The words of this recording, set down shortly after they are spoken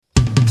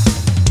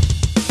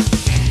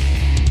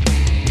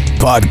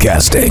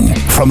Podcasting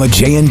from the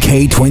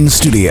J&K Twin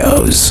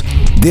Studios.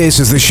 This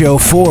is the show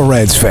for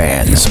Reds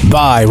fans,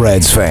 by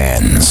Reds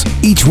fans.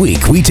 Each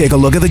week, we take a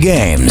look at the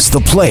games,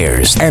 the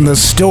players, and the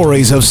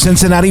stories of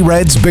Cincinnati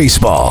Reds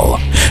baseball.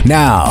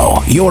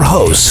 Now, your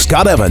hosts,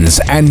 Scott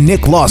Evans and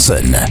Nick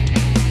Lawson.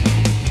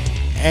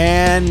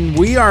 And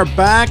we are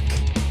back.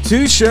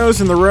 2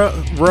 shows in the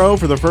row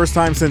for the first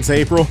time since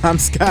April. I'm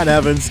Scott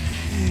Evans.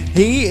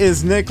 He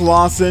is Nick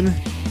Lawson.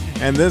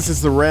 And this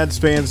is the Reds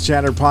Fans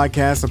Chatter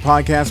Podcast, a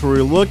podcast where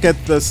we look at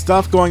the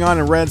stuff going on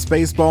in Reds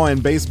baseball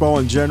and baseball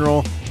in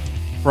general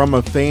from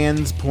a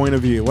fan's point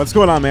of view. What's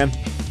going on, man?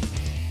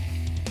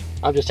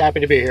 I'm just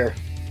happy to be here.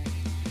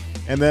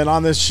 And then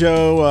on this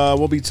show,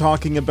 we'll be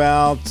talking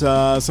about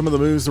some of the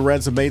moves the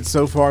Reds have made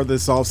so far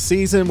this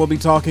offseason. We'll be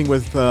talking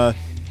with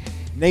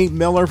Nate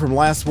Miller from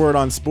Last Word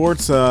on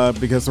Sports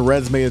because the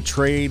Reds made a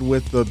trade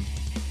with the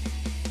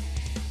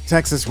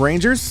Texas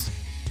Rangers.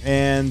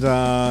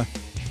 And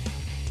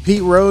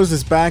Pete Rose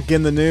is back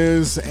in the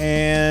news,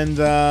 and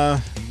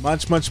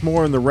much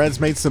more. And the Reds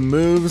made some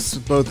moves,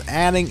 both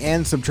adding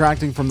and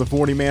subtracting from the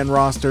 40-man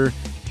roster,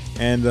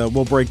 and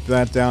we'll break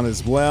that down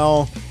as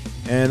well.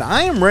 And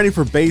I am ready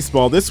for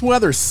baseball. This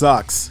weather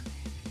sucks.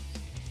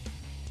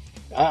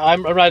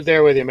 I'm right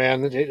there with you,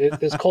 man.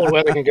 This cold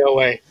weather can go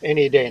away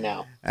any day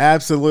now.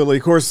 Absolutely.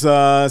 Of course,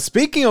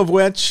 speaking of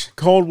which,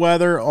 cold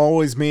weather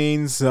always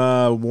means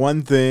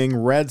one thing.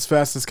 Reds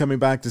Fest is coming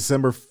back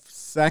December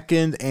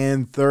 2nd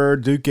and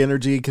 3rd, Duke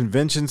Energy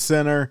Convention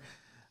Center.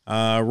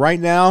 Right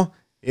now,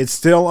 it's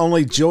still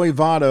only Joey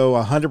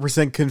Votto,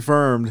 100%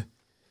 confirmed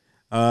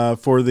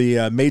for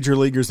the major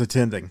leaguers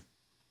attending.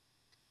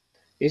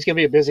 He's going to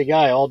be a busy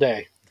guy all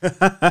day.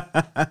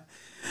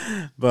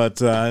 But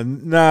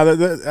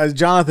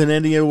Jonathan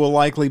India will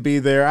likely be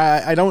there.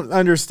 I don't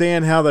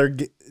understand how they're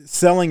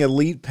selling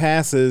elite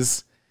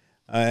passes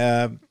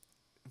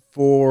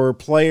for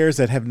players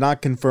that have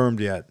not confirmed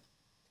yet.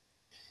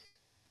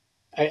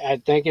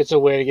 I think it's a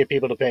way to get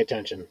people to pay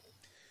attention.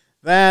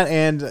 That,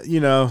 and,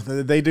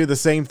 they do the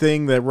same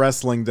thing that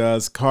wrestling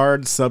does,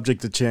 cards subject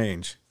to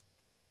change.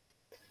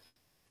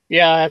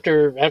 Yeah,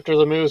 after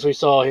the moves we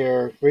saw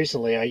here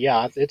recently,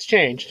 it's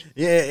changed.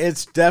 Yeah,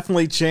 it's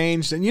definitely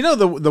changed. And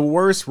the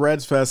worst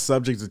Reds Fest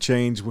subject to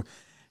change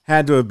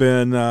had to have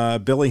been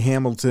Billy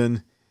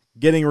Hamilton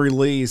getting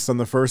released on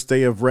the first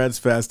day of Reds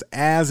Fest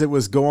as it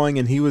was going,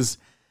 and he was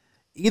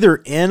either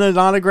in an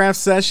autograph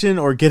session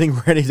or getting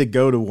ready to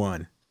go to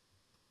one.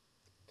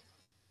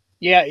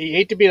 Yeah, you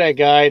hate to be that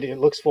guy that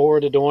looks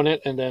forward to doing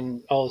it, and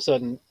then all of a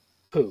sudden,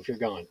 poof, you're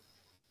gone.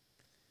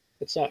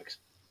 It sucks.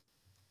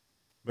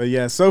 But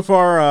yeah, so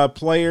far,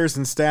 players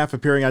and staff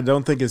appearing, I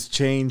don't think has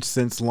changed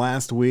since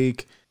last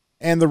week.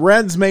 And the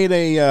Reds made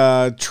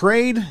a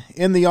trade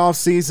in the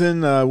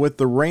offseason with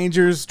the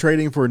Rangers,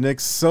 trading for Nick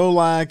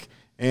Solak.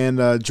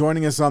 And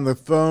joining us on the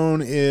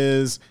phone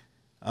is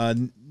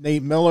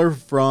Nate Miller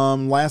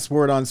from Last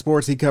Word on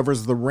Sports. He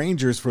covers the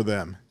Rangers for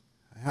them.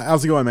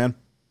 How's it going, man?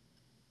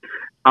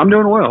 I'm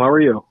doing well. How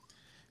are you?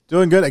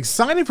 Doing good.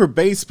 Excited for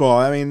baseball.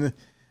 I mean,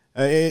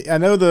 I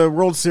know the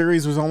World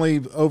Series was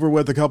only over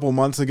with a couple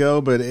months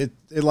ago, but it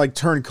like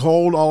turned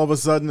cold all of a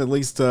sudden, at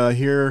least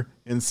here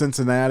in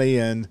Cincinnati,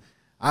 and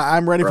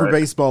I'm ready for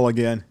baseball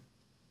again.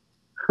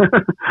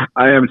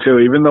 I am too,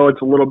 even though it's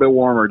a little bit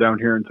warmer down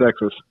here in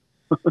Texas.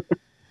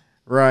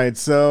 Right.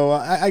 So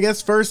I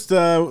guess first,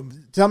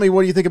 tell me,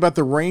 what do you think about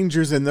the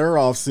Rangers in their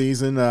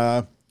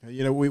offseason?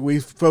 We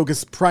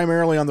focus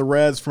primarily on the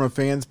Reds from a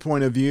fan's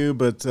point of view,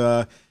 but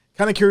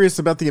kind of curious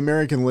about the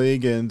American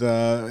League and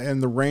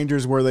the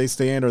Rangers, where they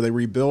stand. Are they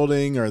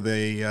rebuilding? Are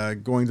they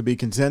going to be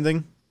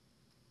contending?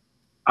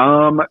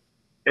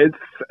 It's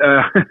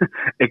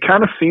it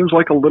kind of seems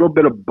like a little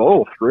bit of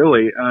both,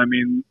 really. I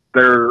mean,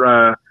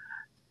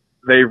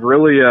 they've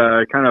really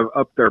kind of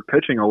upped their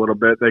pitching a little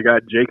bit. They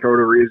got Jake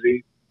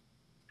Odorizzi,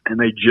 and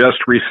they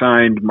just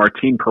re-signed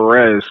Martin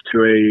Perez to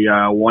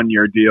a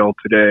 1-year deal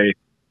today.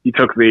 He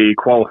took the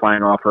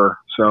qualifying offer,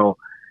 so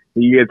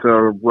he gets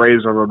a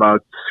raise of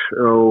about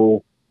 $15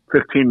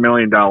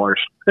 million to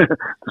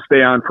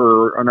stay on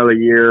for another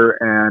year.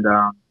 And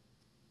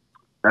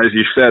as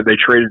you said, they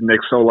traded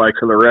Nick Solak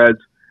to the Reds,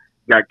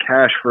 got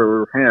cash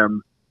for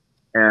him,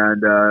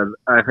 and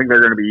I think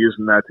they're going to be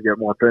using that to get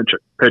more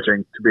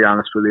pitching, to be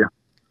honest with you.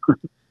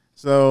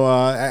 So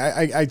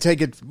I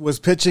take it, was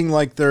pitching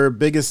like their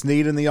biggest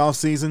need in the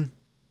offseason?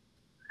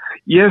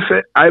 Yes,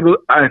 I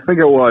think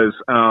it was.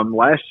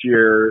 Last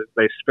year,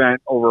 they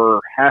spent over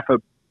 $500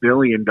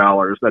 million.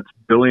 That's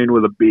billion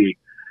with a B.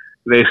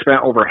 They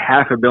spent over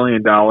 $500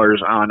 million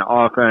on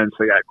offense.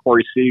 They got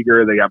Corey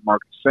Seager. They got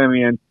Marcus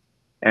Semien.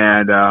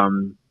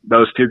 And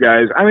those two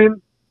guys, I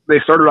mean, they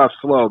started off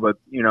slow, but,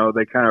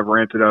 they kind of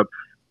ramped it up,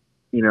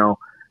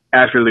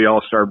 after the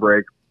All-Star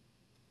break.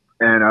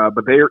 And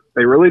but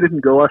they really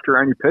didn't go after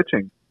any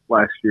pitching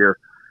last year.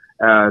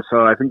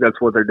 So I think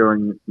that's what they're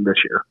doing this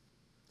year.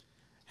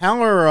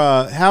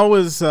 How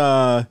is Nick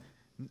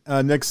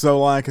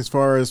Solak as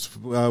far as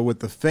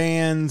with the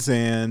fans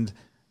and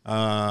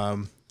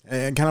kind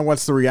of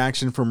what's the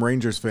reaction from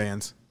Rangers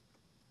fans?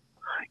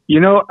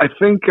 I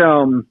think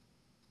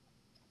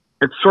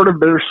it's sort of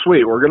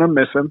bittersweet. We're going to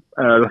miss him.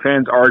 The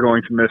fans are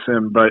going to miss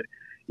him, but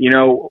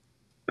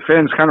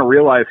fans kind of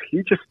realize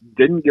he just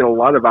didn't get a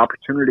lot of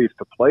opportunities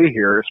to play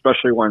here,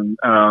 especially when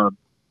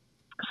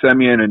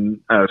Semien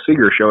and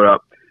Seager showed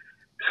up.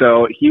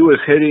 So he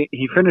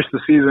finished the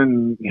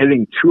season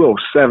hitting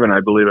 207,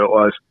 I believe it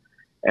was.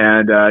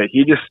 And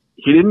he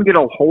didn't get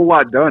a whole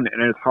lot done.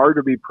 And it's hard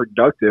to be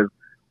productive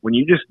when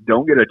you just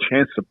don't get a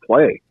chance to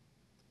play.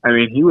 I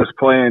mean, he was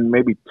playing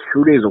maybe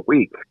 2 days a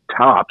week,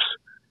 tops.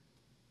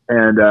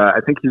 And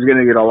I think he's going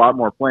to get a lot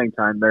more playing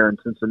time there in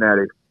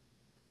Cincinnati.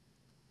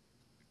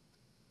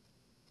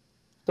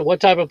 So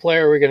what type of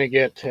player are we going to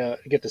get to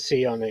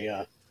see on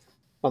the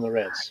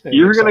Reds?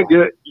 You're going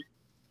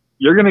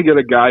to get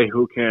a guy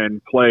who can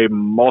play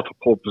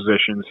multiple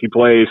positions. He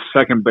plays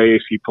second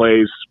base. He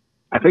plays,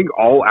 I think,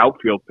 all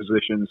outfield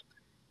positions.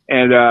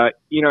 And,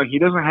 he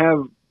doesn't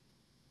have,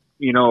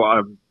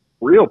 a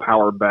real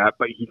power bat,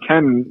 but he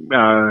can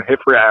hit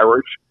for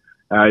average.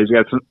 He's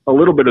got a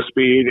little bit of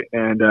speed,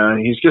 and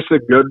he's just a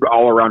good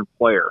all-around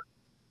player.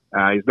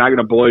 He's not going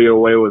to blow you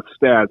away with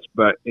stats,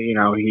 but, he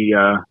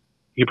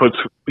puts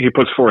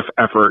forth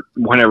effort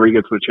whenever he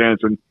gets the chance.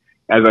 And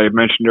as I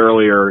mentioned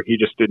earlier, he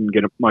just didn't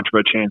get much of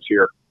a chance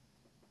here.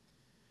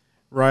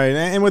 Right,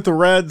 and with the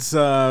Reds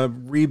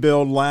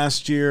rebuild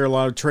last year, a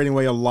lot of trading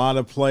away a lot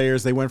of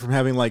players. They went from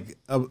having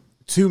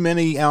too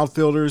many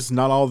outfielders,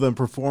 not all of them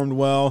performed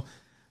well,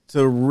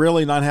 to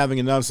really not having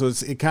enough. So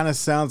it kind of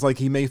sounds like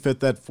he may fit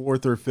that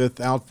fourth or fifth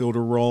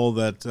outfielder role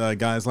that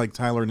guys like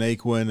Tyler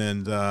Naquin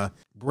and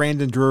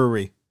Brandon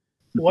Drury.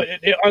 What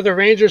are the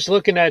Rangers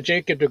looking at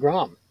Jacob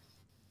deGrom?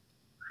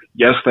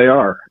 Yes, they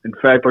are. In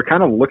fact, they're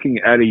kind of looking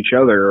at each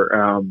other.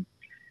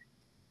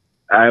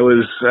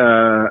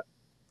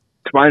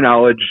 To my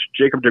knowledge,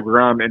 Jacob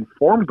deGrom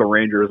informed the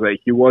Rangers that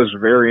he was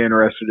very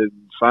interested in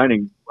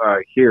signing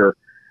here.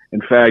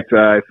 In fact,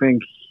 I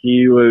think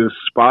he was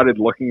spotted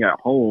looking at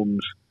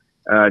homes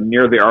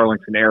near the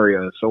Arlington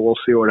area. So we'll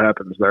see what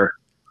happens there.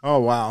 Oh,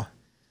 wow.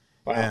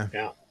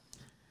 Yeah.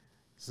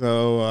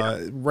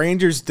 So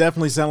Rangers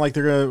definitely sound like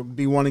they're going to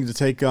be wanting to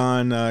take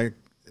on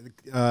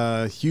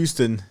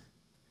Houston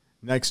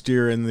next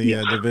year in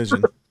the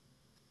division.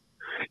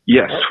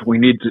 Yes, we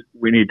need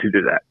to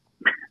do that.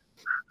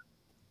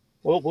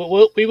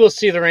 We will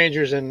see the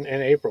Rangers in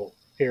April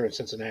here in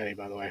Cincinnati,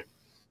 by the way.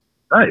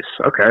 Nice.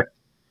 Okay.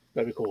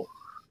 That'd be cool.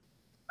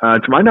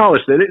 To my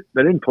knowledge, they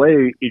didn't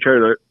play each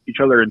other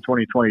in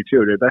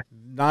 2022, did they?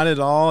 Not at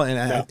all.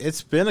 And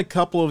It's been a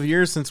couple of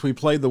years since we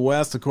played the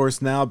West. Of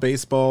course, now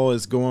baseball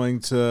is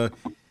going to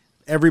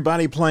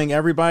everybody playing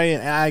everybody,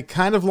 and I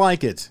kind of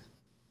like it.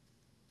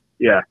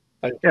 Yeah.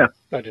 Yeah.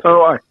 So do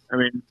I. I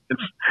mean,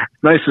 it's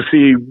nice to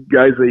see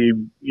guys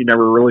that you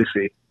never really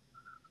see.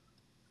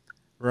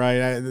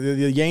 Right.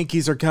 The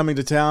Yankees are coming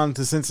to town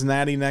to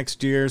Cincinnati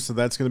next year, so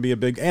that's going to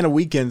be a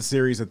weekend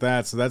series at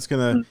that. So that's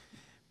going to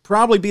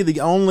probably be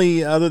the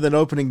only, other than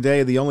opening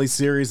day, the only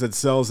series that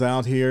sells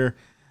out here.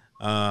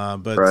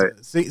 But right.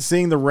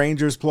 Seeing the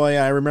Rangers play,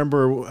 I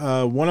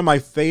remember one of my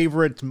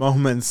favorite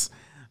moments,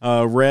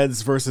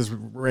 Reds versus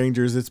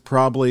Rangers. It's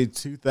probably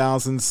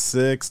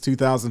 2006,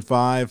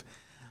 2005.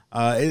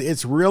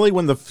 It's really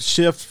when the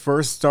shift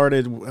first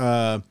started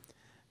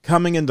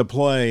coming into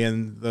play,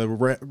 and the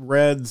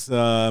Reds,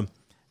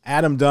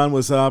 Adam Dunn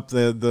was up.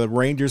 The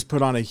Rangers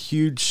put on a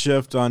huge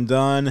shift on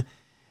Dunn,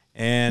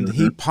 and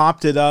he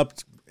popped it up,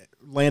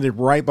 landed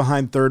right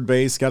behind third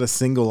base, got a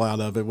single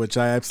out of it, which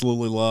I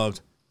absolutely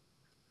loved.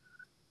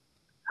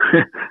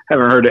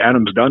 Haven't heard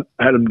Adam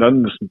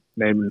Dunn's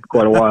name in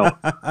quite a while.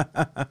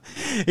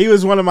 He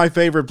was one of my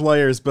favorite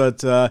players,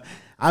 but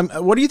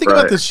what do you think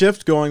about the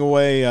shift going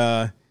away?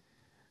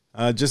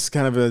 Just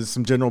kind of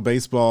some general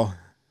baseball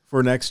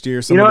for next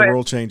year, some of the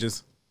rule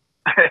changes.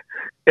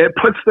 It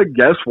puts the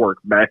guesswork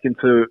back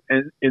into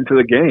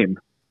the game.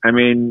 I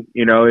mean,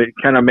 it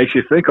kind of makes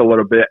you think a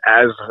little bit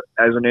as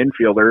an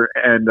infielder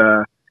and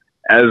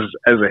as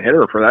a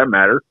hitter for that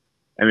matter.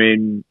 I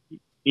mean,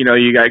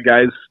 you got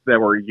guys that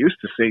were used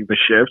to seeing the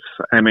shifts.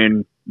 I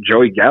mean,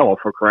 Joey Gallo,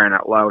 for crying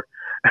out loud.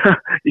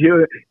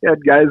 You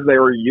had guys that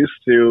were used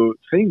to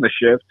seeing the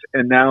shift,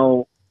 and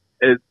now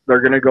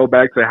they're going to go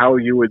back to how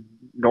you would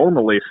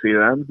normally see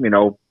them,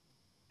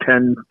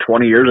 10,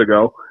 20 years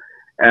ago.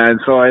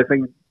 And so I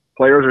think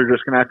players are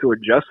just going to have to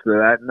adjust to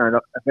that. And I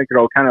think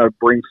it'll kind of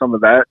bring some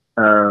of that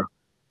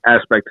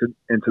aspect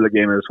into the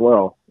game as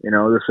well.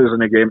 This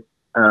isn't a game.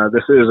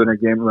 This isn't a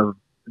game of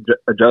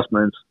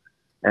adjustments,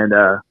 and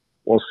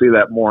we'll see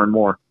that more and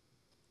more.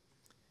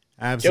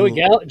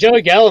 Absolutely.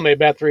 Joey Gallo may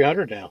bat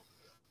 300 now.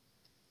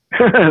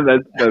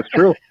 That's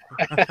true.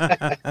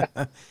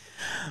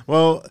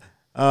 Well,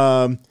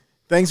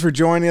 thanks for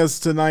joining us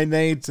tonight,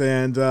 Nate.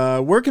 And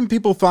where can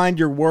people find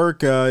your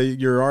work,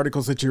 your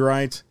articles that you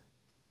write?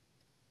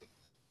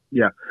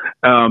 Yeah.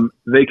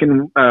 They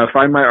can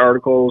find my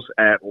articles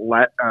at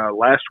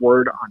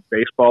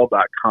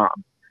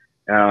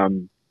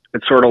lastwordonbaseball.com.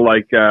 It's sort of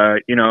like,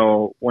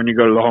 when you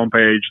go to the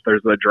homepage,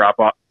 there's the drop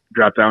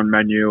down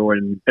menu,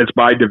 and it's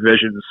by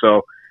division.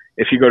 So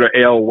if you go to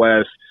AL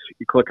West,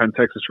 you click on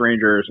Texas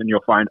Rangers, and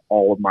you'll find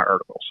all of my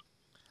articles.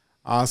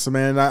 Awesome,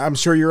 man. I'm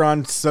sure you're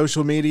on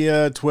social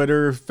media,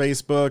 Twitter,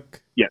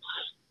 Facebook. Yes.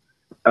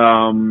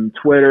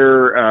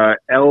 Twitter,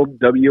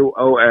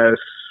 LWOS,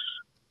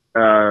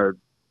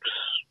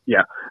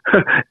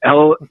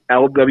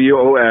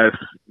 LWOS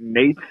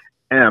Nate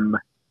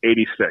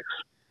M86.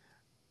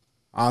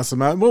 Awesome.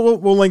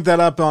 We'll link that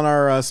up on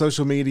our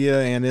social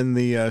media and in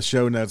the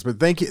show notes. But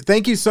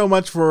thank you so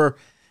much for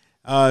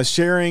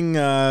sharing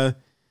your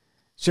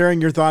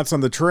thoughts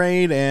on the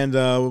trade and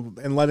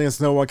letting us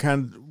know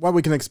what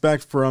we can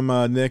expect from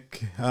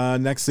Nick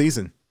next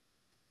season.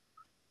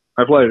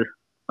 My pleasure.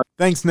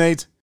 Thanks,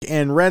 Nate.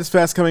 And Reds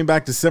Fest coming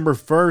back December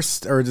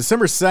 1st or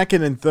December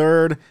 2nd and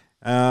 3rd.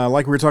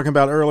 Like we were talking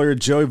about earlier,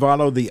 Joey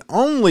Votto, the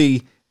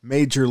only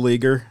major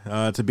leaguer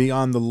to be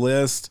on the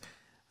list.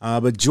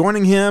 But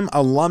joining him,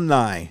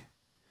 alumni.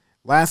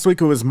 Last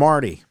week it was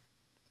Marty.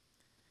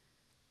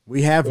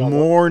 We have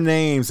more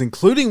names,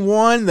 including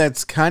one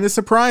that's kind of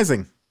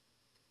surprising.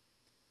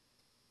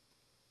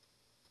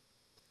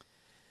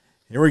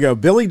 Here we go.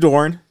 Billy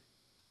Dorn.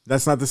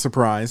 That's not the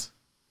surprise.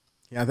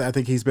 Yeah, I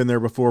think he's been there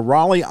before.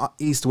 Raleigh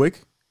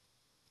Eastwick.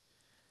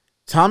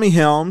 Tommy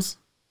Helms.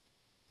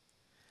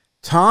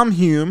 Tom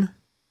Hume.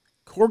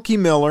 Corky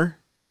Miller.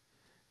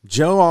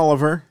 Joe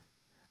Oliver.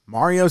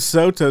 Mario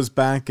Soto's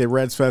back at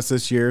Reds Fest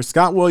this year.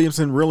 Scott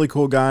Williamson, really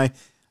cool guy.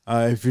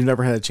 If you've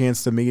never had a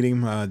chance to meet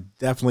him,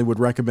 definitely would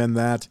recommend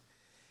that.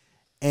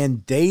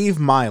 And Dave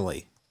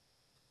Miley.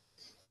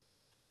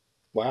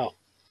 Wow.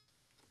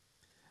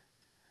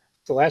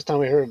 It's the last time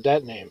we heard of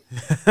that name.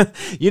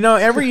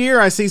 Every year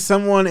I see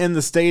someone in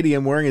the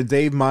stadium wearing a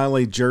Dave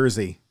Miley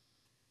jersey.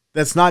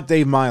 That's not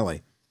Dave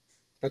Miley.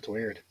 That's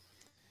weird.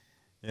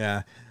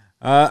 Yeah.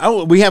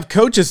 We have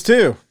coaches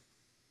too.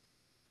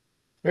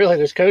 Really?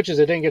 There's coaches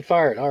that didn't get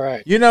fired. All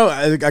right.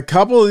 A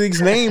couple of these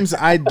names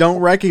I don't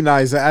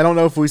recognize. I don't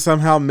know if we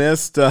somehow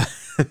missed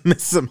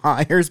some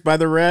hires by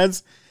the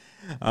Reds.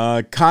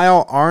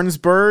 Kyle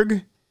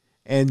Arnsberg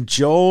and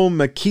Joel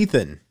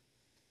McKeithen.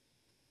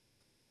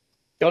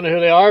 Don't know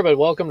who they are, but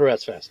welcome to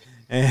Reds Fest.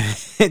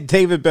 And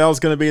David Bell's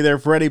going to be there.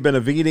 Freddie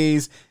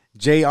Benavides,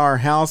 J.R.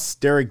 House,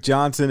 Derek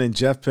Johnson, and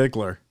Jeff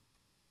Pickler.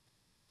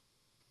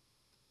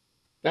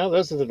 Now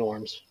those are the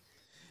norms.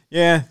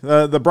 Yeah,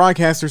 the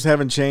broadcasters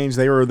haven't changed.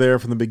 They were there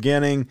from the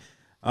beginning.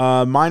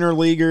 Minor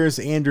leaguers,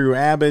 Andrew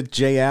Abbott,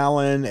 Jay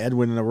Allen,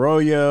 Edwin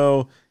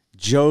Arroyo,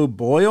 Joe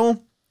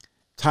Boyle,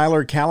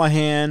 Tyler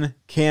Callahan,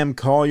 Cam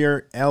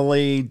Collier,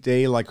 Ellie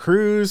De La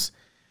Cruz,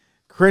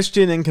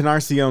 Christian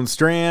Encarnacion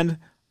Strand,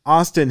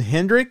 Austin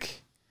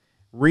Hendrick,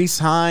 Reese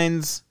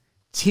Hines,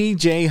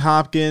 T.J.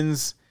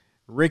 Hopkins,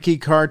 Ricky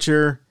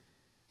Karcher,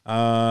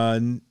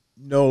 Noel,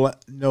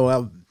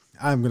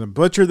 I'm going to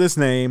butcher this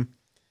name.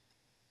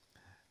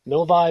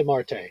 Novi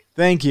Marte.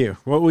 Thank you.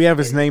 Well, we have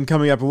his name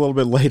coming up a little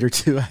bit later,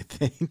 too, I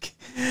think.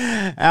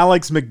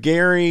 Alex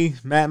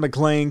McGarry, Matt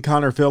McClain,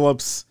 Connor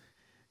Phillips,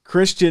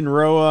 Christian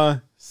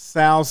Roa,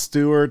 Sal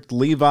Stewart,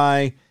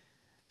 Levi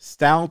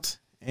Stout,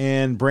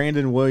 and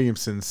Brandon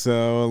Williamson.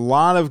 So a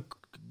lot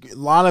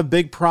of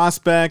big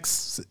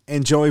prospects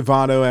and Joey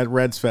Votto at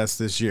Reds Fest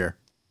this year.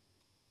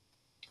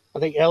 I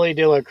think Ellie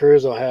De La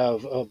Cruz will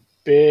have a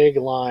big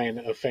line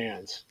of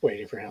fans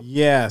waiting for him.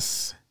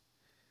 Yes.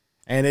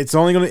 And it's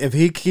only going to, if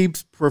he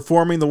keeps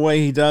performing the way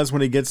he does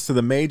when he gets to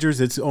the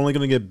majors, it's only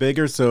going to get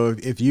bigger. So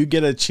if you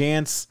get a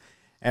chance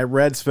at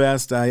Reds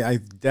Fest, I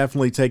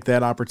definitely take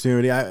that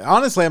opportunity.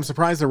 Honestly, I'm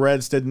surprised the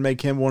Reds didn't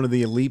make him one of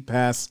the Elite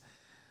Pass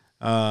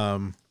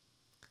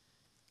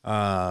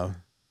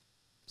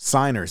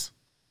signers.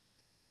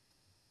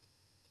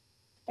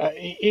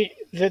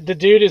 The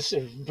dude is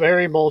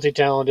very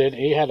multi-talented.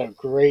 He had a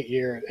great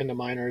year in the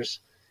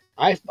minors.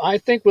 I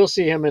think we'll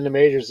see him in the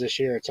majors this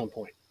year at some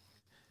point.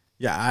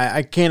 Yeah,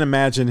 I can't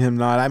imagine him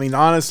not. I mean,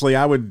 honestly,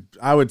 I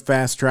would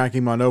fast track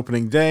him on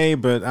opening day,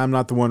 but I'm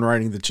not the one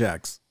writing the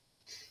checks.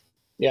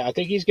 Yeah, I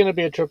think he's going to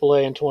be a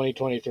AAA in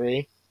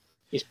 2023.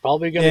 He's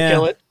probably going to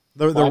kill it.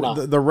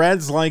 The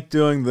Reds like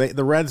doing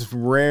the Reds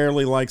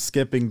rarely like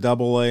skipping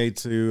AA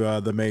to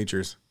the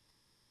majors.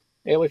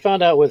 Yeah, we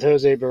found out with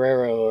Jose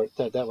Barrero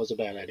that was a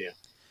bad idea.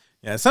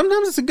 Yeah,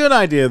 sometimes it's a good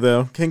idea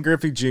though. Ken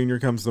Griffey Jr.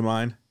 comes to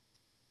mind.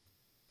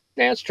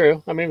 Yeah, it's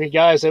true. I mean, the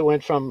guys that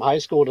went from high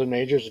school to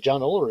majors,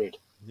 John Olerud.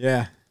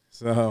 Yeah.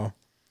 So,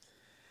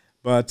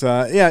 but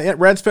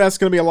Reds Fest is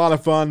going to be a lot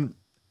of fun.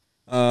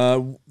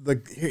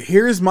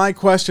 Here's my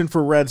question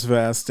for Reds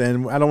Fest,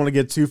 and I don't want to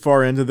get too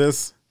far into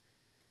this.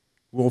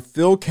 Will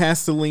Phil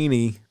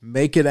Castellini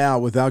make it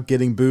out without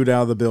getting booed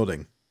out of the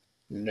building?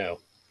 No.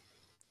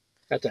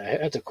 That's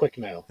a quick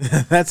no.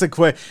 That's a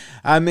quick.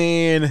 I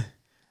mean,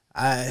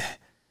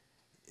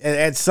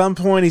 at some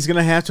point he's going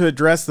to have to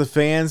address the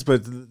fans,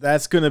 but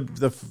that's going to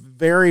the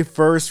very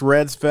first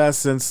Reds Fest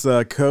since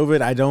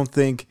COVID. I don't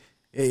think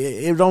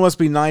it would almost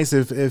be nice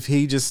if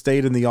he just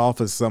stayed in the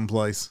office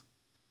someplace.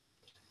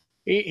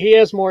 He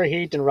has more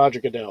heat than Roger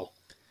Goodell.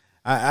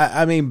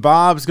 I mean,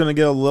 Bob's going to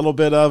get a little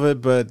bit of it,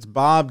 but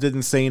Bob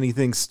didn't say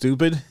anything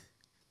stupid.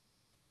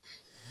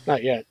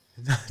 Not yet.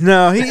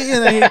 No,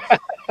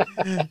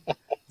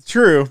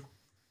 True.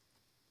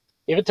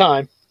 Give it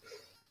time.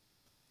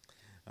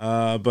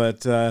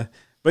 But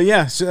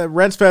yeah,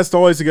 Reds Fest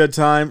always a good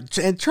time,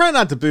 and try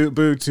not to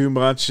boo too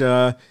much.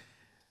 Phil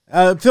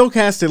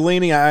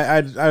Castellini,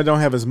 I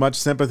don't have as much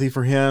sympathy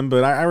for him,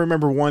 but I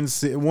remember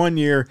one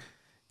year,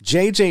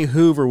 J.J.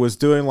 Hoover was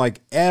doing like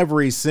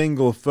every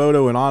single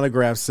photo and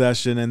autograph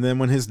session, and then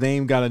when his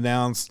name got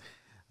announced,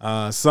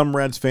 some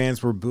Reds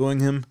fans were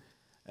booing him.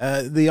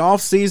 The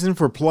off season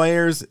for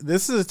players,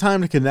 this is a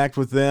time to connect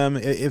with them.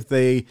 If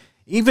they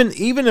even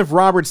if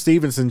Robert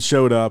Stevenson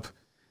showed up,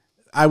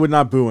 I would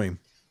not boo him.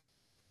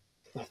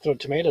 I'll throw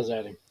tomatoes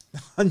at him.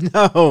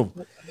 No,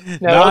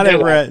 not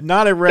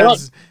at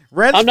Reds.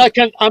 Reds. I'm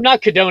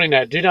not condoning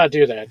that. Do not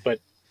do that. But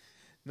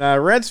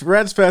Reds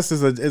Fest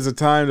is a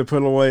time to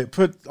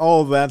put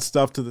all of that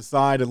stuff to the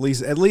side, at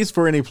least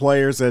for any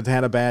players that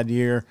had a bad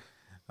year,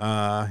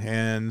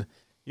 and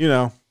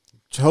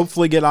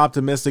hopefully get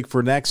optimistic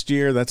for next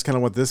year. That's kind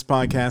of what this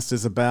podcast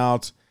is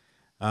about.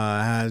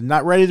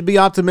 Not ready to be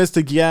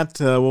optimistic yet.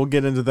 We'll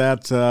get into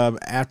that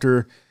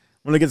after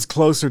when it gets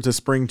closer to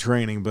spring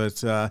training.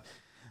 But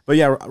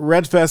yeah,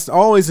 Red Fest,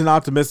 always an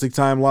optimistic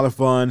time, a lot of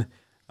fun.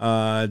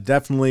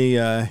 Definitely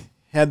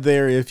head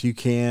there if you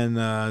can.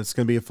 It's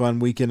going to be a fun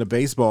weekend of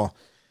baseball.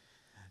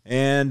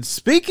 And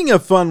speaking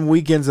of fun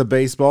weekends of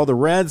baseball, the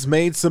Reds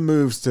made some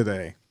moves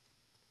today.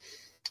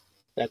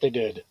 That they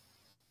did.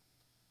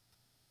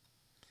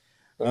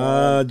 Do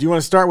you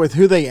want to start with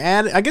who they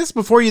added? I guess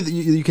before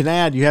you can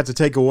add, you have to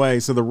take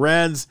away. So the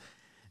Reds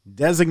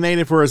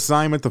designated for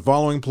assignment the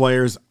following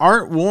players.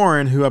 Art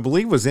Warren, who I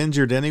believe was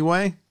injured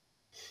anyway.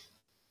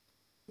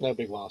 No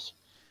big loss.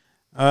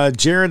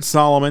 Jared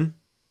Solomon.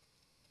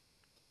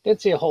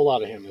 Didn't see a whole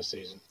lot of him this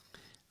season.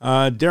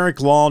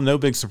 Derek Law, no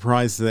big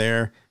surprise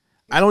there.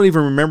 I don't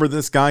even remember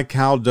this guy,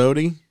 Cal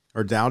Doughty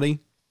or Doughty.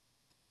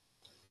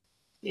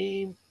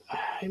 He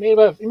made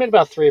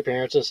about 3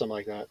 appearances, something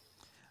like that.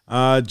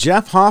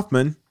 Jeff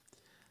Hoffman.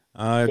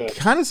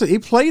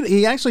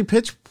 He actually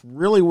pitched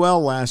really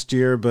well last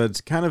year,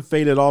 but kind of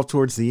faded off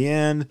towards the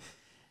end.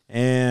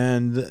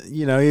 And,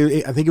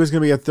 I think he was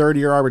going to be a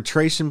third-year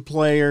arbitration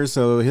player,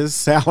 so his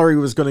salary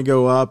was going to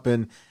go up.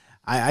 And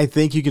I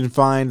think you can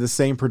find the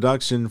same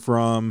production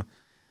from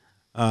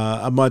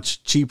a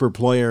much cheaper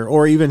player,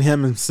 or even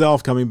him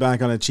himself coming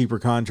back on a cheaper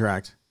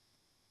contract.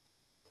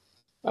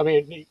 I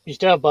mean, you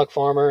still have Buck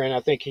Farmer, and I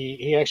think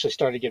he actually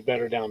started to get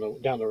better down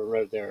the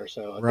road there.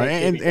 So right,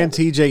 and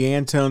T.J.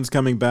 Antone's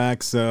coming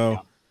back, so.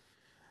 Yeah.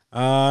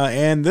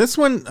 And this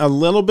one, a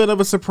little bit of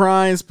a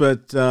surprise,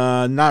 but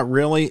not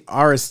really.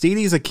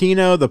 Aristides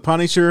Aquino, the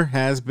Punisher,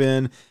 has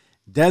been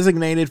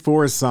designated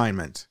for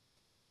assignment.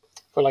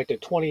 For like the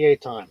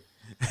 28th time.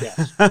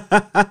 Yes.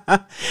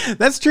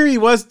 That's true. He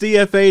was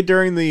DFA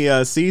during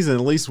the season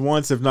at least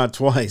once, if not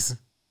twice.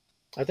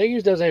 I think he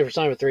was designated for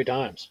assignment 3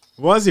 times.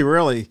 Was he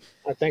really?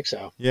 I think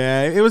so.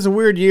 Yeah, it was a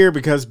weird year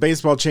because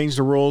baseball changed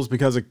the rules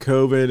because of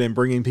COVID and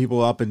bringing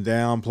people up and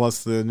down,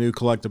 plus the new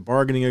collective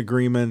bargaining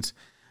agreement.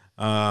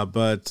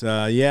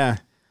 Yeah,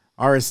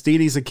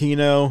 Aristides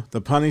Aquino, the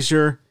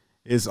Punisher,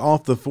 is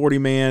off the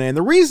 40-man. And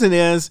the reason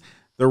is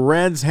the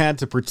Reds had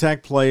to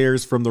protect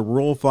players from the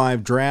Rule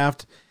 5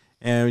 draft.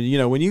 And,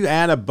 when you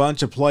add a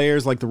bunch of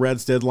players like the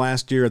Reds did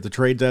last year at the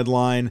trade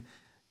deadline,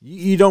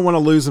 you don't want to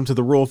lose them to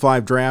the Rule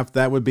 5 draft.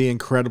 That would be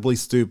incredibly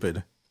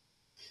stupid.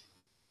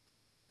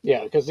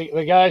 Yeah, because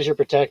the guys you're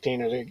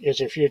protecting is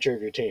your future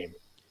of your team.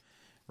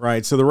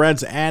 Right, so the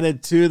Reds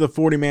added to the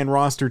 40-man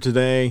roster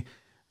today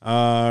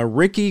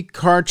Ricky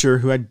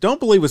Karcher, who I don't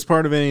believe was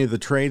part of any of the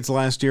trades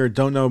last year.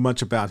 Don't know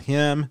much about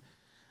him.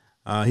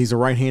 He's a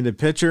right-handed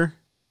pitcher.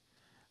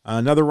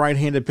 Another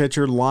right-handed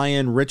pitcher,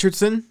 Lyon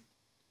Richardson.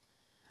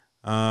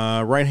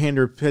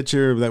 Right-hander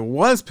pitcher that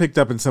was picked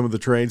up in some of the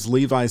trades,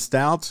 Levi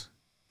Stout.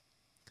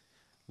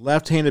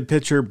 Left-handed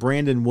pitcher,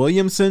 Brandon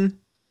Williamson.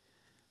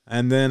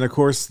 And then, of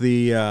course,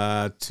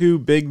 the 2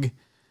 big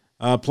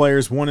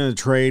players, one in a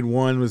trade,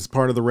 one was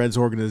part of the Reds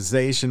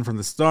organization from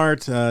the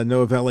start,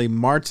 Noelvi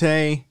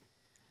Marte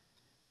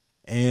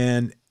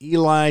and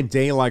Eli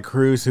De La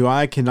Cruz, who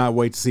I cannot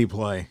wait to see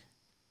play.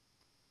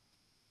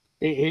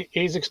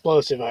 He's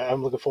explosive.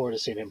 I'm looking forward to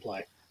seeing him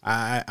play.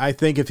 I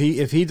think if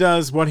he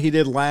does what he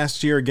did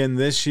last year again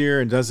this year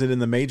and does it in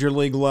the major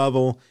league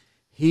level,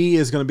 he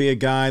is going to be a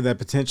guy that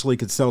potentially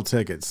could sell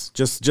tickets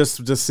just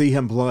to see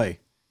him play.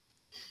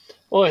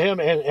 Well, him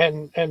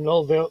and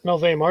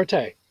Noelvi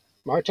Marte.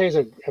 Marte's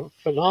a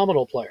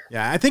phenomenal player.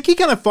 Yeah, I think he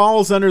kind of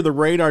falls under the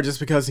radar just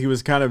because he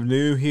was kind of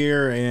new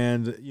here,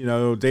 and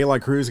De La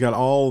Cruz got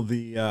all of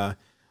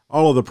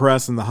the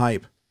press and the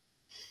hype.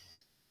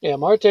 Yeah,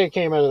 Marte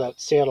came out of that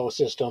Seattle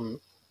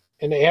system,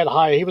 and they had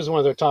he was one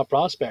of their top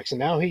prospects, and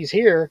now he's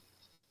here.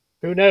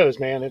 Who knows,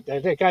 man?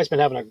 That guy's been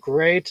having a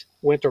great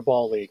winter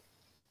ball league.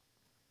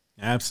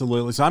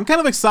 Absolutely. So I'm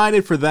kind of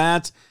excited for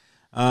that.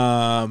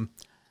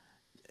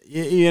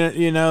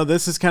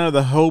 This is kind of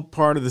the hope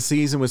part of the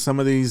season with some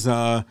of these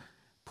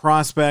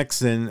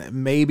prospects and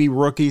maybe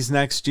rookies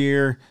next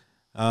year.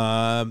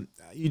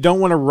 You don't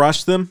want to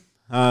rush them.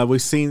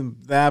 We've seen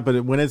that,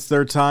 but when it's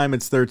their time,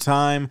 it's their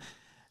time.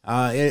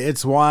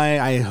 It's why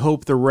I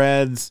hope the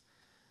Reds.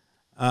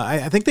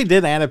 I think they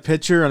did add a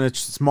pitcher on a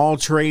small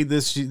trade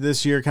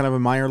this year, kind of a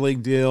minor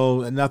league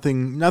deal.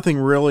 Nothing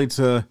really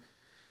to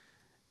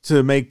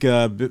make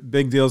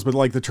big deals, but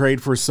like the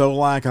trade for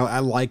Solak, I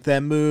like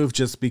that move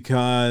just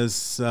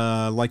because,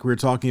 like we were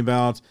talking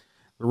about,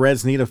 the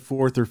Reds need a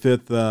fourth or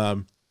fifth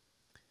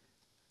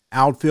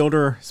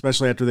outfielder,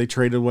 especially after they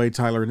traded away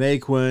Tyler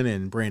Naquin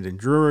and Brandon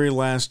Drury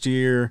last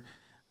year.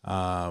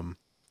 And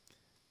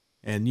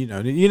you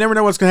never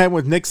know what's going to happen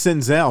with Nick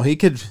Senzel.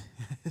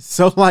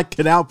 Solak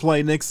could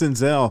outplay Nick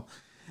Senzel.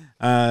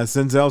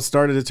 Senzel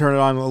started to turn it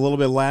on a little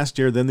bit last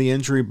year, then the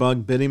injury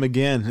bug bit him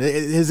again.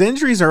 His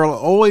injuries are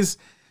always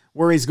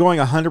where he's going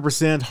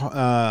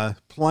 100%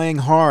 playing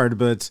hard,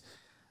 but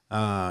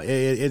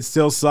it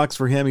still sucks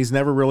for him. He's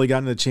never really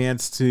gotten a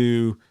chance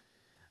to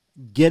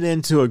get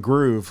into a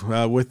groove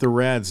with the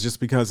Reds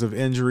just because of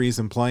injuries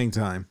and playing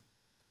time.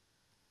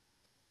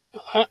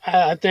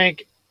 I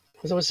think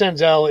with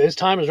Senzel, his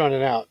time is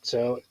running out,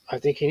 so I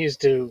think he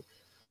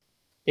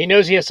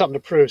knows he has something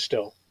to prove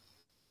still.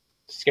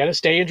 He's got to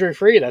stay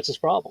injury-free. That's his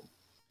problem.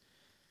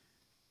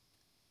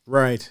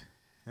 Right.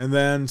 And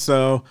then,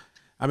 one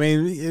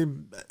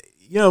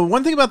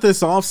thing about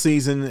this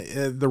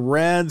offseason, the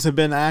Reds have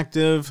been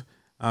active.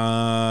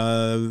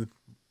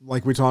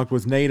 Like we talked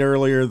with Nate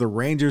earlier, the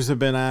Rangers have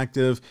been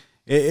active.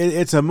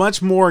 It's a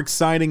much more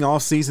exciting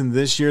offseason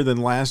this year than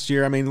last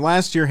year. I mean,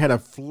 last year had a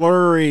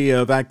flurry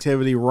of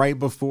activity right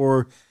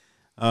before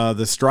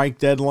the strike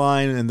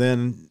deadline,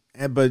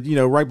 but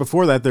right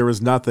before that there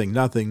was nothing.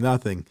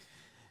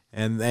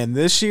 And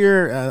this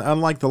year,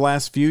 unlike the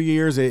last few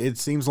years, it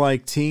seems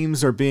like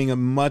teams are being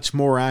much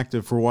more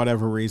active for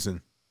whatever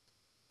reason.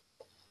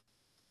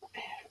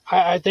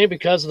 I think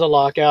because of the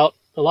lockout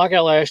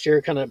last year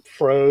kind of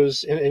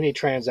froze any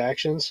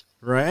transactions.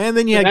 Right, and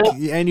then you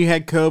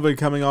had COVID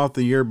coming off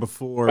the year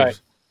before.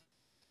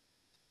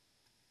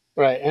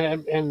 Right,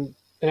 and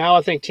now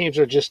I think teams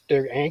are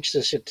they're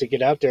anxious to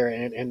get out there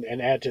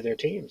and add to their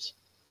teams.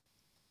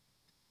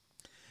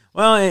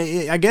 Well,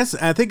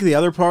 I think the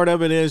other part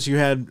of it is you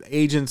had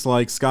agents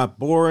like Scott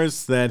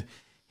Boras that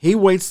he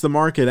waits the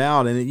market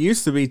out, and it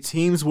used to be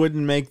teams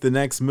wouldn't make the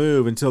next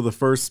move until the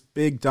first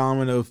big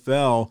domino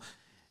fell.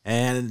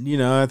 And,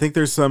 I think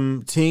there's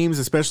some teams,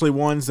 especially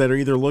ones that are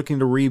either looking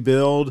to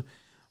rebuild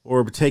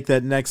or take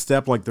that next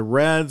step like the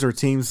Reds, or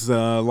teams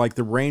like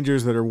the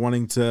Rangers that are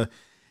wanting to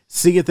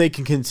see if they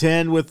can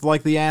contend with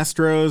like the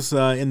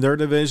Astros in their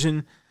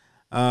division.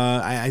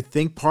 I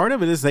think part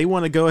of it is they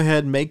want to go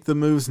ahead and make the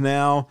moves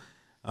now,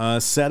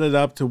 set it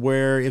up to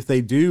where if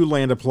they do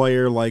land a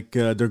player like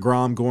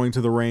DeGrom going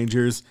to the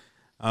Rangers,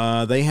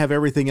 they have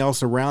everything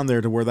else around there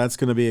to where that's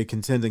going to be a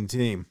contending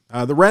team.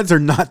 The Reds are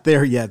not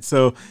there yet,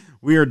 so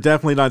we are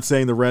definitely not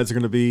saying the Reds are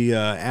going to be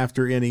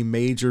after any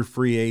major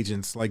free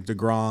agents like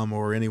DeGrom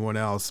or anyone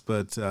else.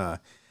 But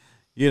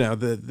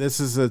this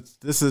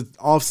is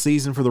off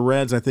season for the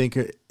Reds. I think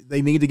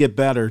they need to get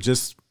better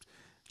just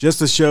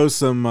to show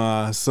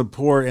some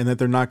support, and that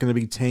they're not going to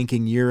be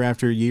tanking year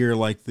after year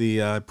like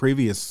the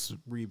previous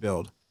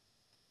rebuild.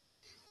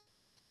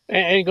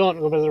 And going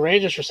to the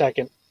Rangers for a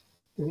second,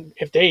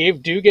 if they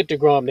do get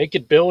DeGrom, they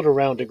could build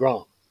around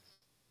DeGrom.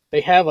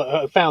 They have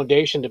a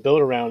foundation to build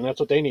around, and that's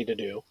what they need to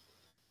do.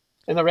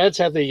 And the Reds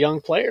have the young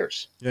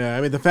players. Yeah,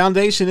 I mean, the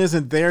foundation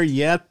isn't there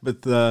yet,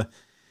 but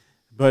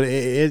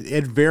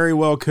it very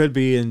well could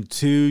be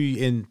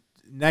in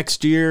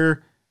next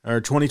year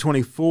or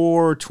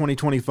 2024,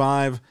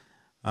 2025.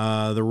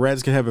 The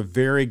Reds could have a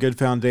very good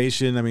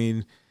foundation. I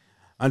mean,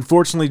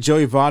 unfortunately,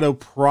 Joey Votto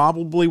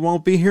probably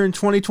won't be here in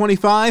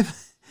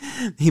 2025.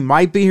 He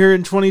might be here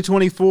in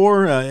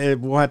 2024.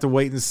 We'll have to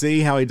wait and see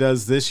how he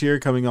does this year,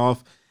 coming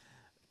off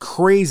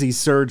crazy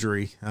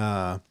surgery.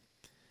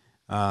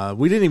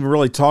 We didn't even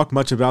really talk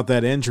much about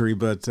that injury,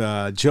 but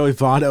Joey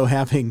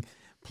Votto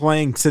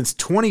playing since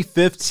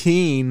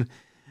 2015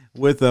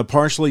 with a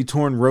partially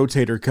torn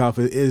rotator cuff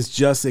is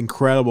just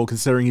incredible,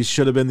 considering he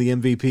should have been the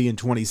MVP in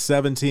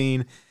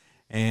 2017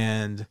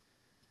 and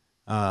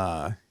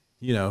had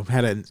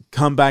a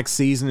comeback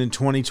season in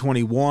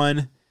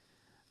 2021.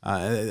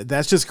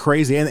 That's just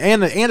crazy.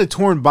 And a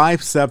torn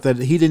bicep that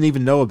he didn't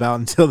even know about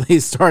until they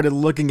started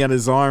looking at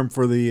his arm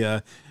for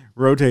the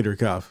rotator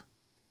cuff.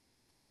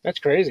 That's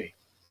crazy.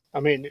 I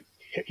mean,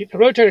 the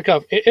rotator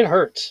cuff, it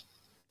hurts.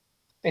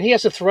 And he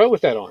has to throw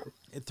with that arm.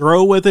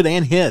 Throw with it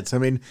and hits. I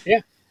mean,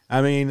 yeah.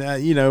 I mean,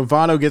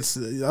 Votto gets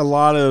a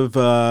lot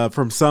of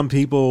from some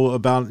people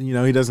about,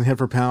 he doesn't hit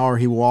for power,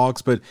 he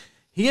walks, but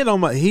he had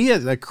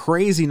a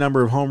crazy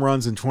number of home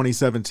runs in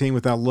 2017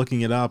 without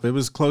looking it up. It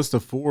was close to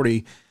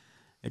 40.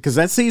 Because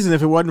that season,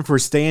 if it wasn't for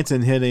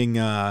Stanton hitting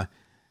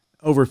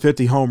over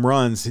 50 home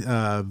runs,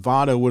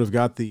 Votto would have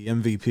got the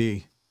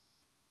MVP.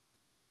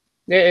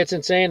 Yeah, it's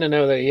insane to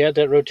know that he had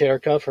that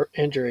rotator cuff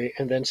injury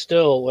and then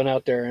still went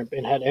out there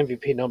and had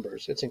MVP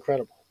numbers. It's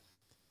incredible.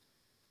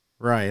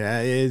 Right.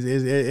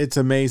 It's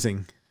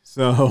amazing.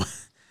 So,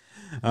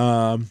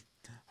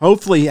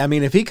 hopefully, I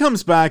mean, if he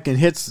comes back and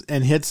hits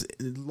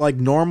like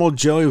normal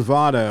Joey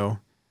Votto,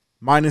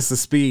 minus the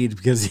speed,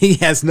 because he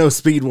has no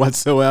speed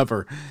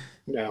whatsoever.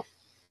 No.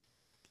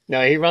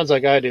 No, he runs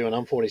like I do, and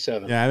I'm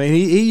 47. Yeah, I mean,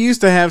 he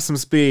used to have some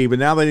speed, but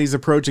now that he's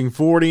approaching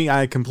 40,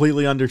 I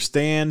completely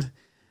understand.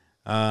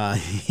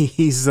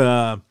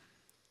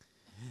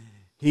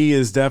 He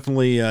is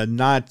definitely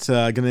not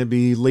going to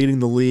be leading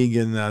the league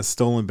in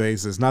stolen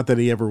bases. Not that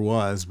he ever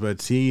was,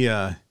 but he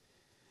has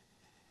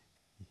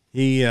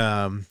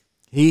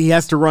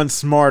to run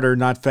smarter,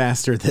 not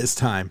faster this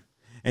time.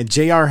 And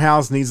J.R.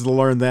 House needs to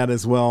learn that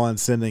as well on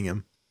sending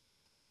him.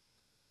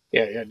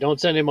 Yeah, don't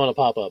send him on a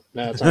pop-up.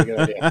 No, that's not a good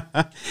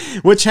idea.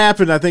 Which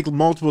happened, I think,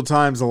 multiple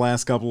times the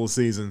last couple of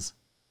seasons.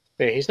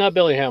 Hey, he's not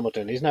Billy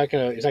Hamilton. He's not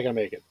gonna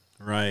make it.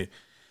 Right.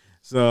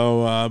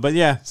 So, but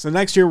yeah, so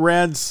next year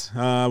Reds,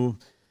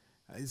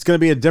 it's going to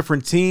be a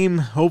different team.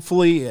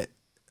 Hopefully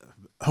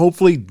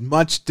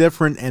much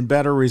different and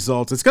better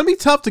results. It's going to be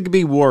tough to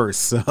be worse.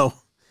 So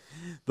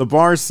the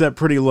bar's set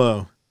pretty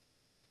low.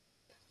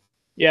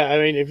 Yeah, I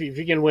mean, if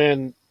you can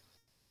win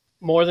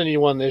more than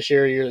you won this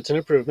year, it's an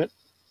improvement.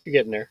 You're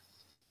getting there.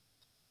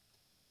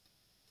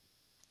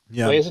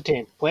 Yeah. Play as a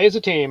team. Play as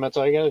a team. That's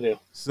all you got to do.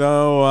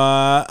 So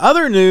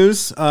other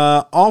news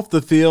off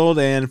the field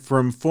and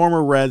from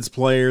former Reds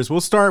players.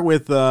 We'll start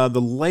with the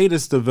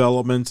latest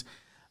development.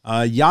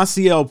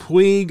 Yasiel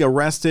Puig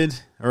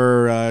arrested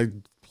or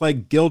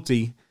pled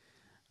guilty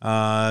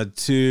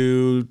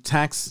to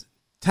tax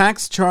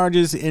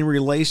charges in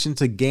relation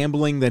to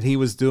gambling that he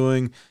was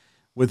doing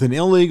with an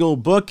illegal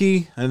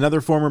bookie,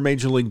 another former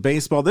Major League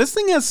Baseball. This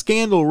thing has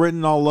scandal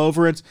written all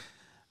over it.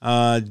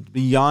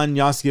 Beyond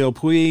Yasiel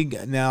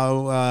Puig.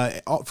 Now,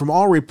 from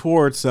all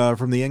reports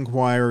from the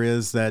Enquirer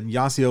is that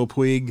Yasiel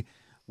Puig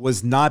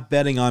was not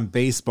betting on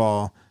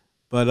baseball,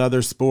 but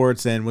other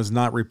sports, and was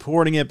not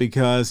reporting it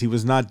because he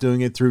was not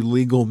doing it through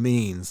legal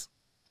means.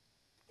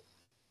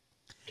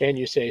 Can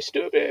you say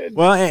stupid?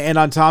 Well, and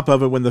on top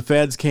of it, when the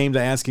feds came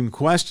to ask him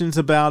questions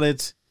about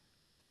it,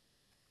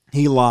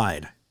 he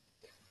lied,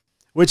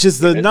 which is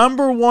the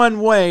number one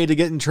way to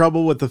get in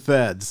trouble with the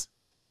feds.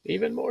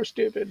 Even more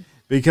stupid.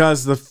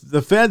 Because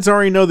the feds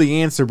already know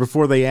the answer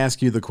before they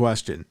ask you the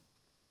question.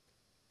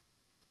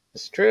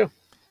 It's true.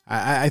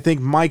 I think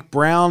Mike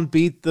Brown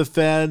beat the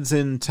feds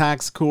in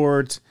tax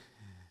court.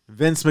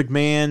 Vince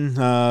McMahon,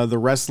 the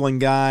wrestling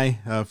guy,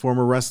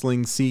 former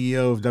wrestling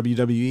CEO of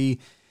WWE,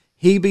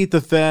 he beat the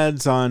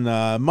feds on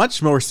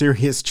much more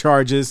serious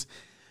charges.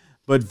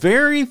 But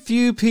very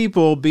few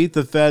people beat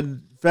the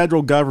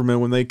federal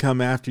government when they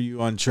come after you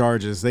on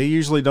charges. They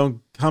usually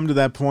don't come to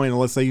that point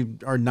unless they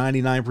are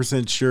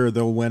 99% sure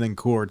they'll win in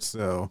court.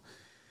 So,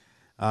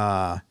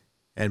 and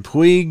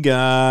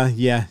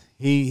Puig,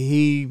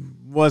 he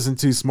wasn't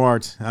too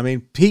smart. I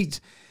mean, Pete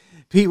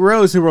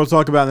Rose, who we'll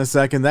talk about in a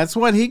second, that's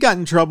what he got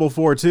in trouble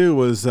for too,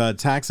 was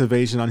tax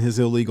evasion on his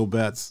illegal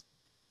bets.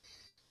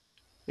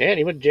 Yeah, and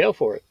he went to jail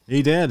for it.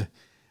 He did.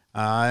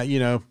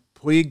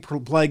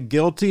 Puig pled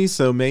guilty,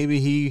 so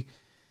maybe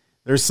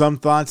there's some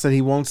thoughts that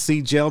he won't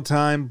see jail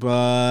time,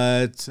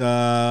 but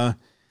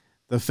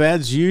the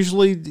feds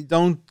usually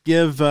don't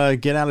give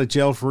get out of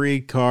jail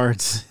free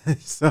cards.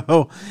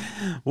 So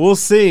we'll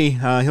see.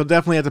 He'll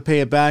definitely have to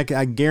pay it back.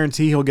 I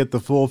guarantee he'll get the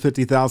full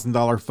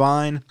 $50,000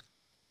 fine.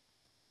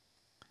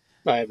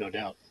 I have no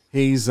doubt.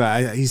 He's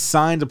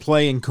signed to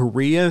play in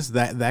Korea. So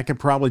that could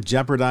probably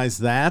jeopardize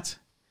that.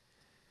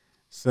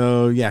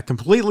 So yeah,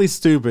 completely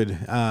stupid.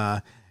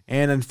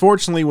 And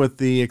unfortunately, with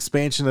the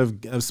expansion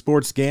of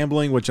sports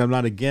gambling, which I'm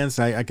not against,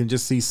 I can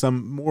just see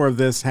some more of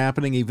this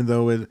happening, even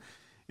though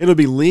it'll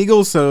be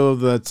legal. So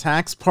the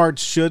tax part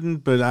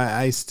shouldn't, but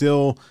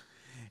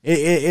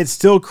it's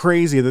still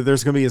crazy that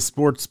there's going to be a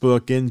sports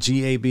book in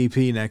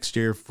GABP next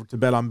year to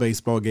bet on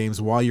baseball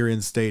games while you're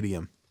in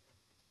stadium.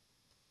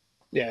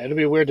 Yeah, it'll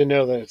be weird to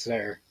know that it's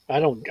there. I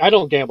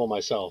don't gamble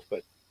myself,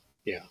 but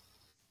yeah.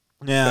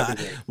 Yeah.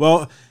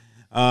 Well,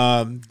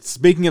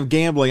 speaking of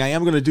gambling, I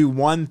am going to do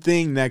one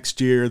thing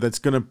next year that's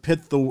going to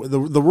pit the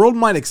world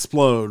might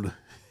explode,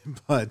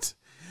 but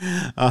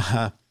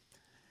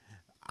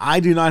I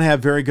do not have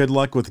very good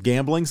luck with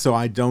gambling, so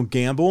I don't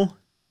gamble.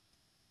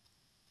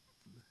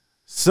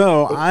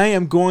 So I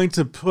am going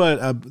to put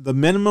the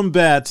minimum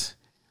bet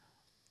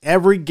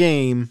every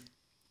game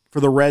for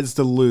the Reds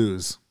to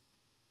lose.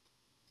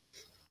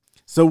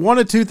 So one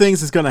of two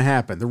things is going to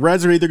happen. The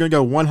Reds are either going to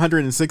go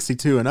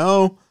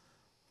 162-0,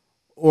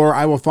 or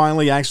I will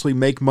finally actually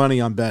make money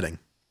on betting.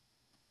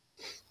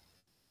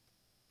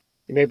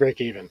 You may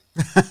break even.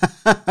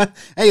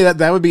 Hey,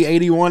 that would be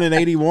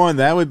 81-81.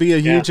 That would be a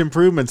huge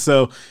improvement.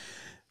 So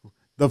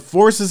the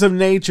forces of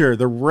nature,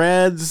 the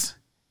Reds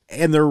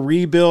and their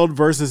rebuild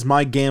versus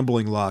my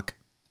gambling luck.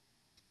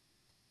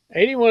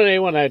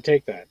 81-81, I'd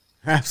take that.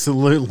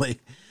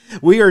 Absolutely.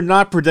 We are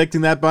not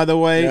predicting that, by the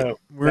way. No,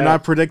 we're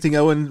not predicting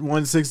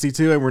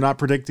 0-162, and we're not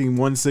predicting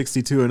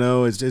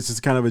 162-0. It's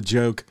just kind of a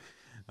joke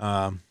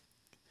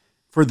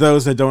for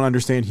those that don't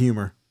understand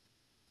humor.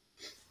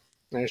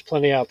 There's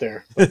plenty out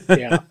there. But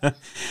yeah.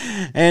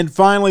 And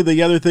finally,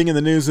 the other thing in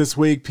the news this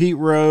week, Pete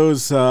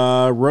Rose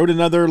wrote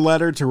another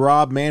letter to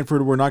Rob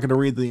Manfred. We're not going to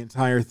read the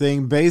entire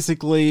thing.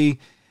 Basically,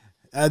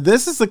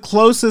 This is the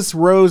closest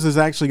Rose has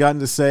actually gotten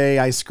to say,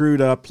 I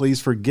screwed up,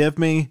 please forgive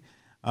me,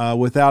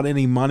 without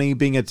any money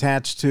being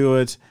attached to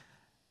it.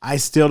 I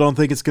still don't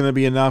think it's going to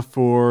be enough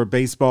for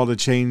baseball to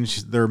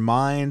change their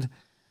mind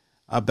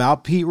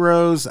about Pete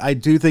Rose. I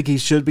do think he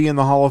should be in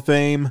the Hall of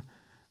Fame.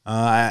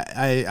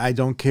 I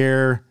don't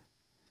care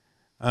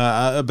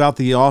about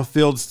the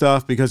off-field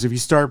stuff, because if you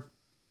start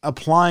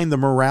applying the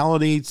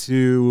morality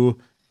to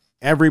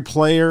every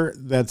player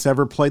that's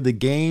ever played the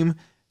game,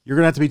 you're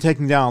going to have to be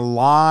taking down a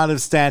lot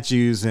of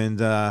statues and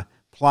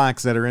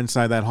plaques that are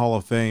inside that Hall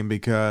of Fame,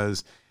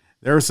 because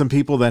there are some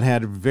people that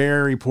had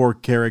very poor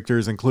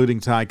characters, including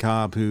Ty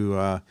Cobb, who,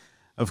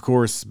 of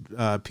course,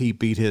 Pete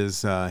beat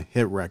his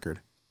hit record.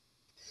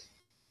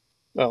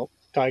 Well,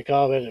 Ty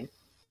Cobb had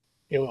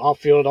a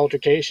off-field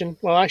altercation.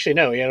 Well, actually,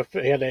 no, he had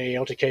a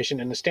altercation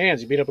in the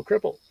stands. He beat up a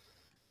cripple.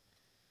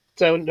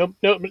 So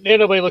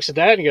nobody looks at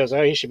that and goes,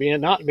 "Oh, he should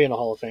not be in the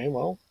Hall of Fame."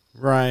 Well,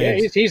 right?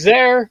 Yeah, he's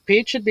there.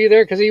 Pete should be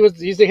there because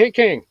he's the hit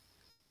king.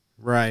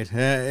 Right.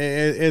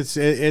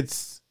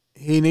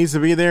 He needs to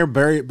be there.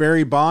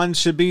 Barry Bonds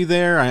should be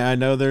there. I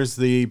know there's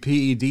the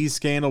PED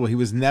scandal, but he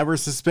was never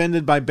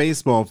suspended by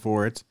baseball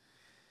for it.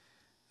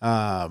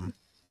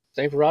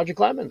 Same for Roger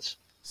Clemens.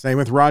 Same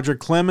with Roger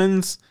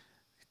Clemens.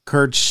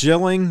 Curt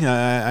Schilling.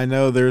 I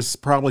know there's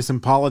probably some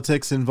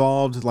politics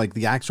involved, like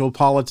the actual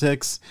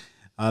politics,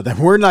 that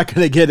we're not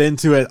going to get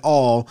into at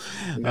all.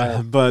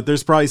 No. But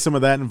there's probably some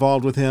of that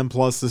involved with him,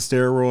 plus the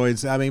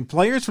steroids. I mean,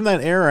 players from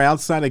that era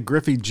outside of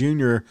Griffey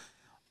Jr.,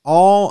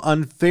 all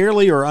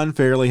unfairly or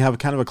unfairly have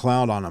kind of a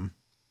cloud on them.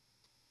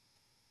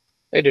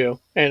 They do.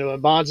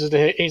 And Bonds he's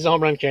the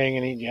home run king,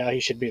 and he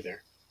should be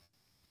there.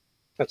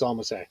 That's all I'm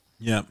going to say.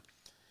 Yep.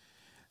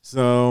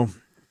 So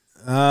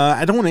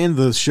I don't want to end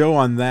the show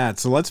on that.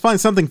 So let's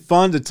find something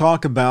fun to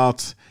talk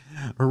about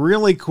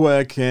really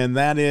quick, and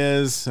that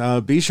is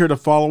be sure to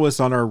follow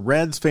us on our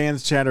Reds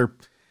Fans Chatter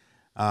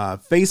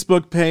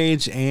Facebook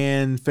page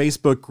and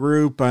Facebook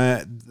group.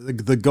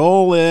 The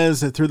goal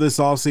is through this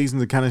offseason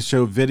to kind of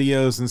show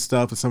videos and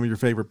stuff of some of your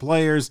favorite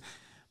players,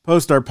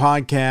 post our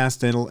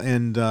podcast,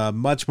 and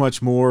much,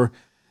 much more,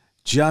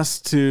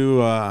 just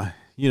to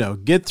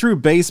get through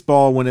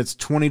baseball when it's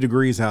 20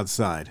 degrees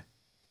outside.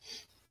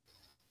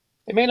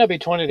 It may not be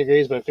 20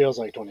 degrees, but it feels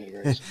like 20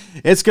 degrees.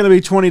 It's going to be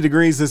 20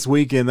 degrees this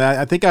weekend.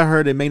 I think I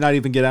heard it may not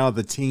even get out of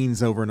the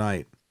teens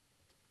overnight.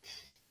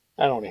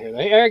 I don't want to hear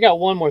that. I got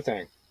one more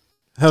thing.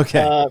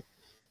 Okay.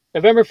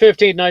 November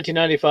 15th,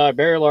 1995,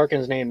 Barry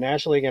Larkins named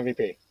National League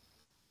MVP.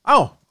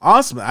 Oh,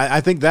 awesome. I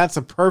think that's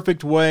a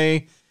perfect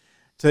way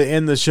to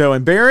end the show.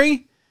 And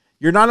Barry,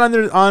 you're not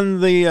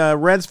on the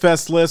Reds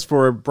Fest list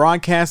for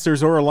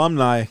broadcasters or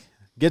alumni.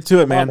 Get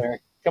to it, man.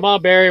 Come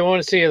on, Barry. We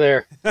want to see you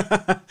there.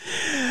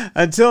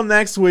 Until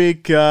next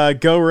week,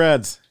 go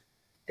Reds.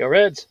 Go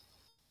Reds.